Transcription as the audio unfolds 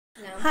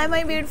Hi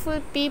my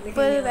beautiful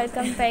people,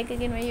 welcome back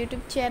again my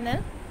YouTube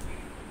channel.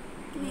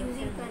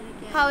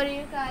 How are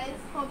you guys?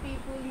 Hope you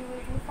will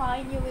be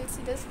fine. You will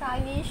see the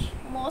stylish,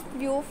 most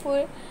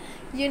beautiful,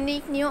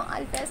 unique new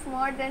Alpes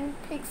modern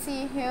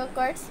pixie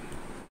haircuts.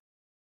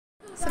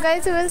 So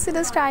guys, you will see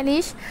the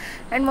stylish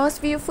and most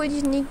beautiful,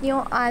 unique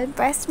new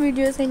Alpes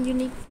videos and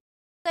unique.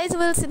 Guys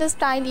will see the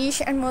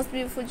stylish and most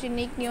beautiful,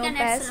 unique new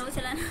best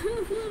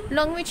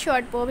long with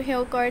short bob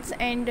haircuts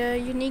and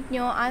unique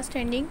new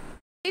outstanding.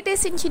 It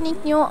is in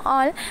unique new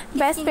all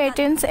best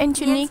patterns and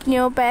unique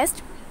new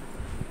best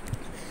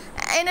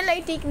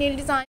analytic nail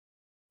design.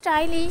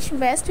 Stylish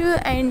best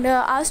and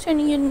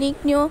outstanding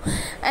unique new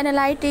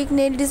analytic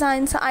nail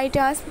designs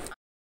ideas.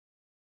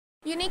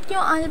 Unique new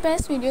all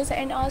best videos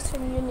and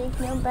outstanding unique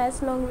new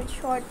best long with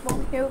short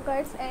bob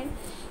haircuts and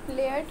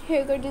layered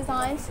haircut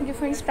designs,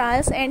 different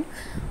styles and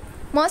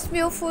most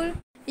beautiful.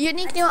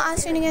 Unique new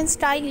outstanding and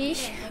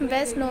stylish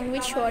best long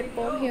with short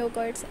bob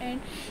haircuts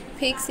and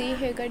pixie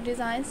haircut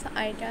designs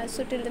ideas.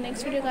 So till the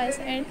next video guys,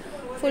 and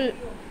full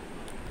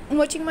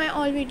watching my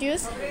all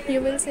videos you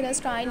will see the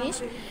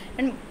stylish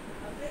and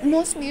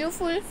most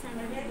beautiful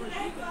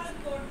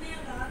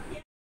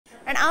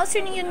and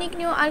outstanding unique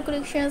new art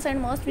collections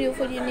and most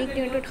beautiful unique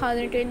new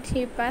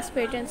 2020 best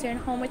patterns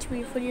and how much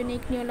beautiful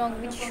unique new long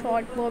with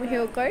short bob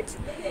haircuts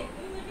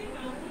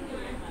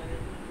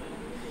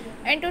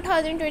and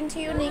 2020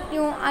 unique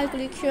new all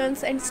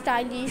collections and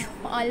stylish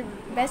all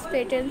best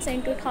patterns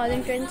and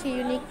 2020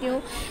 unique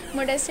new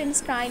modest and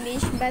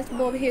stylish best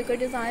bob haircut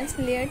designs,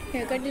 layered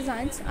haircut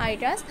designs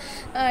ideas.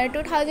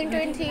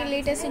 2020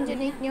 latest and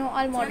unique new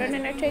all modern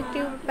and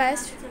attractive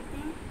best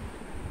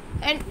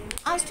and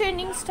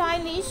outstanding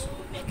stylish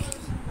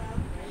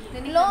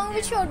long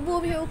with short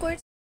bob haircuts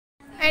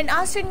and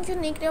outstanding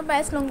unique new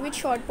best long with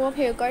short bob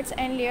haircuts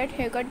and layered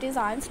haircut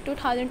designs.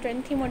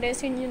 2020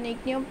 modest and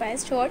unique new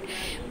best short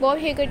bob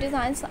haircut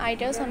designs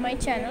ideas on my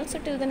channel. So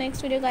till the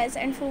next video guys,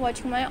 and for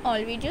watching my all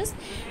videos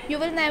you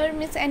will never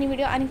miss any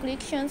video and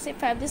collections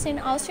if I have this in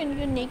outstanding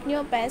unique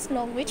new best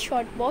long with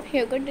short bob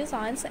haircut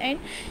designs and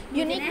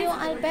unique new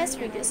all best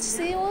videos.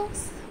 See you